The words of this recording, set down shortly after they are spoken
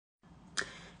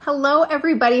Hello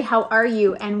everybody, how are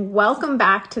you? And welcome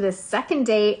back to the second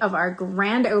day of our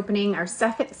grand opening, our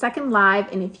second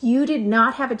live. And if you did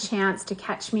not have a chance to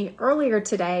catch me earlier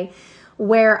today,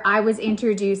 where I was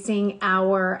introducing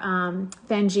our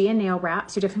Fangia nail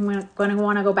wraps, you're definitely going to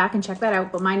want to go back and check that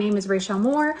out. But my name is Rachel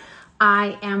Moore.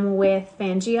 I am with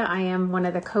Fangia. I am one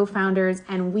of the co-founders,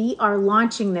 and we are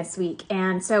launching this week.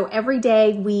 And so every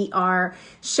day we are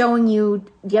showing you,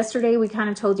 yesterday we kind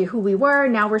of told you who we were.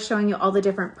 Now we're showing you all the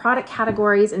different product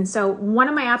categories. And so one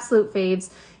of my absolute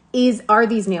faves are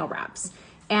these nail wraps.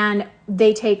 And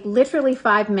they take literally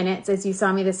 5 minutes, as you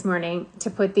saw me this morning,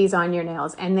 to put these on your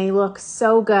nails. And they look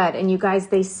so good. And you guys,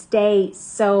 they stay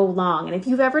so long. And if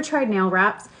you've ever tried nail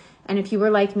wraps, and if you were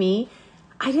like me,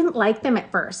 I didn't like them at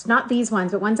first, not these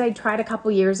ones, but ones I tried a couple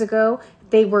years ago.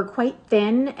 They were quite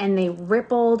thin and they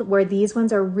rippled, where these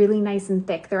ones are really nice and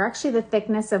thick. They're actually the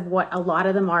thickness of what a lot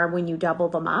of them are when you double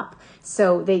them up.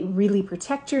 So they really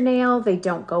protect your nail. They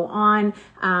don't go on,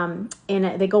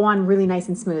 they go on really nice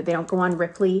and smooth. They don't go on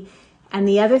ripply. And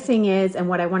the other thing is, and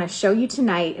what I want to show you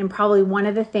tonight, and probably one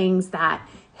of the things that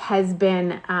has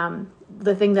been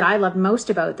the thing that I love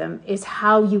most about them, is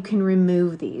how you can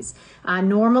remove these.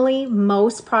 Normally,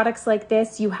 most products like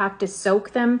this, you have to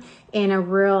soak them in a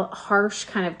real harsh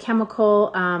kind of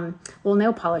chemical,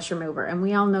 nail polish remover. And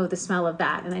we all know the smell of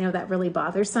that. And I know that really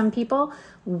bothers some people.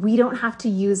 We don't have to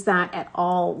use that at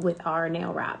all with our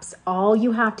nail wraps. All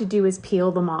you have to do is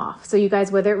peel them off. So you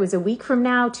guys, whether it was a week from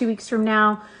now, 2 weeks from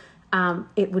now,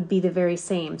 it would be the very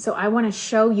same. So I want to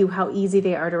show you how easy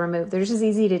they are to remove. They're just as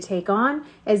easy to take on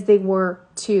as they were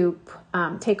to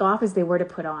take off as they were to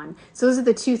put on. So those are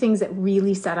the two things that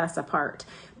really set us apart.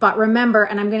 But remember,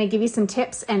 and I'm going to give you some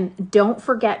tips, and don't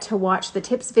forget to watch the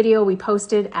tips video we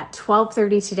posted at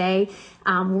 12:30 today.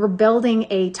 We're building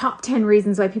a top 10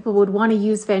 reasons why people would want to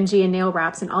use Fangia nail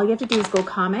wraps, and all you have to do is go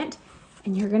comment,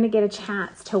 and you're going to get a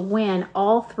chance to win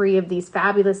all 3 of these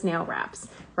fabulous nail wraps,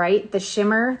 right? The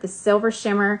shimmer, the silver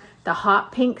shimmer, the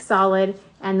hot pink solid,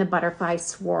 and the butterfly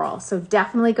swirl. So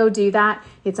definitely go do that.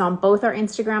 It's on both our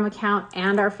Instagram account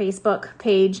and our Facebook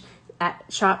page at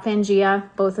Shop Fangia.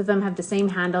 Both of them have the same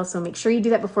handle. So make sure you do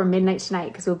that before midnight tonight,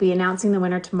 because we'll be announcing the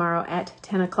winner tomorrow at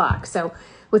 10 o'clock. So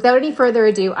without any further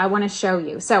ado, I want to show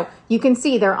you. So you can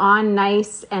see they're on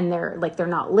nice, and they're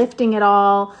not lifting at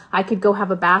all. I could go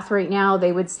have a bath right now.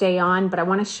 They would stay on, but I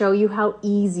want to show you how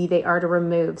easy they are to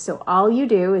remove. So all you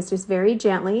do is just very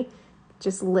gently,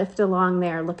 just lift along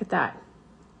there. Look at that.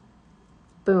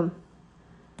 Boom.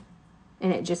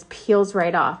 And it just peels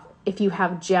right off. If you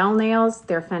have gel nails,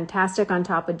 they're fantastic on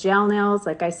top of gel nails,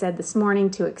 like I said this morning,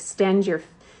 to extend your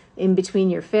in between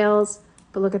your fills.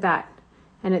 But look at that.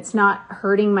 And it's not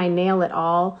hurting my nail at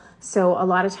all. So a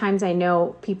lot of times I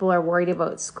know people are worried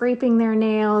about scraping their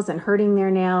nails and hurting their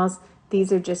nails.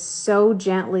 These are just so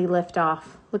gently lift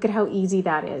off. Look at how easy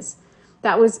that is.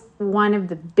 That was one of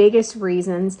the biggest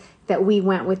reasons that we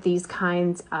went with these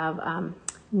kinds of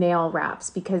nail wraps,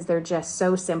 because they're just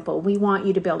so simple. We want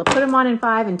you to be able to put them on in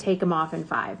 5 and take them off in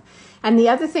 5. And the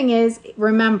other thing is,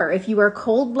 remember, if you are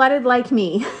cold-blooded like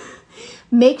me,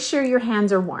 make sure your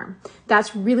hands are warm.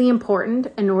 That's really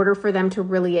important in order for them to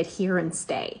really adhere and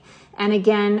stay. And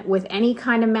again, with any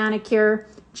kind of manicure,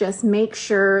 just make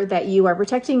sure that you are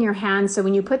protecting your hands. So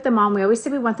when you put them on, we always say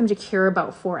we want them to cure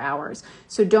about 4 hours.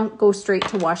 So don't go straight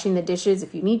to washing the dishes.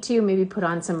 If you need to, maybe put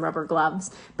on some rubber gloves,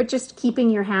 but just keeping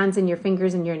your hands and your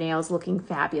fingers and your nails looking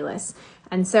fabulous.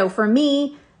 And so for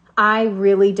me, I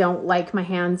really don't like my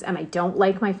hands, and I don't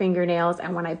like my fingernails.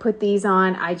 And when I put these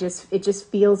on, it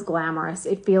just feels glamorous.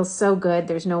 It feels so good.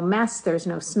 There's no mess. There's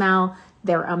no smell.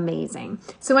 They're amazing.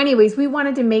 So anyways, we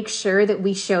wanted to make sure that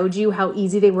we showed you how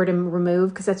easy they were to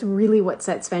remove, because that's really what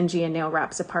sets Fangia nail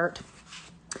wraps apart.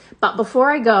 But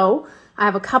before I go, I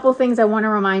have a couple things I want to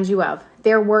remind you of.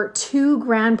 There were 2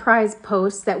 grand prize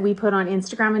posts that we put on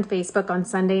Instagram and Facebook on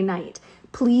Sunday night.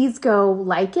 Please go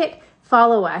like it,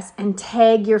 follow us, and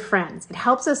tag your friends. It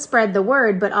helps us spread the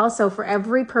word, but also for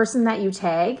every person that you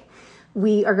tag,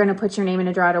 we are going to put your name in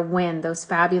a draw to win those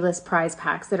fabulous prize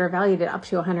packs that are valued at up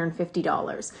to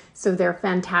 $150. So they're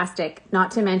fantastic,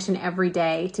 not to mention every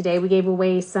day. Today we gave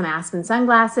away some Aspen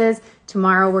sunglasses.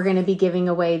 Tomorrow we're going to be giving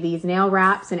away these nail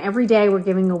wraps, and every day we're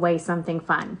giving away something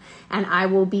fun. And I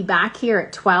will be back here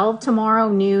at 12 tomorrow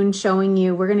noon showing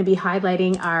you, we're going to be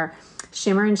highlighting our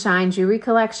Shimmer and Shine jewelry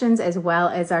collections, as well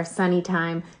as our Sunny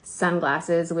Time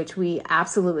sunglasses, which we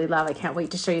absolutely love. I can't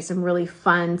wait to show you some really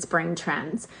fun spring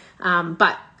trends.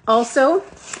 But Also,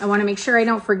 I want to make sure I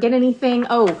don't forget anything.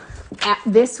 Oh,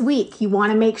 this week, you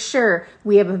want to make sure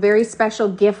we have a very special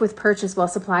gift with purchase while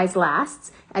supplies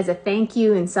lasts as a thank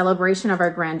you and celebration of our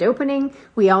grand opening.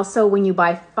 We also, when you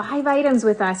buy 5 items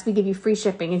with us, we give you free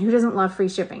shipping. And who doesn't love free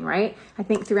shipping, right? I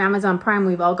think through Amazon Prime,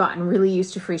 we've all gotten really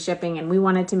used to free shipping, and we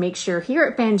wanted to make sure here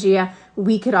at Fangia,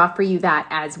 we could offer you that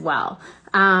as well.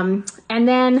 And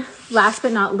then last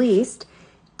but not least,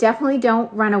 definitely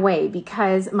don't run away,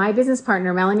 because my business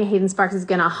partner, Melanie Hayden Sparks, is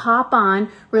going to hop on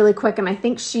really quick. And I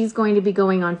think she's going to be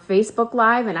going on Facebook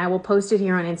Live, and I will post it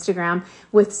here on Instagram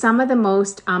with some of the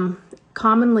most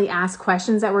commonly asked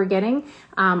questions that we're getting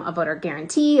about our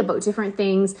guarantee, about different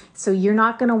things. So you're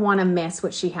not going to want to miss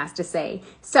what she has to say.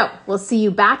 So we'll see you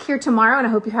back here tomorrow, and I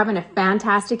hope you're having a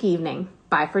fantastic evening.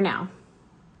 Bye for now.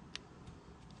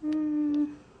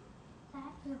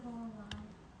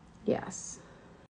 Yes.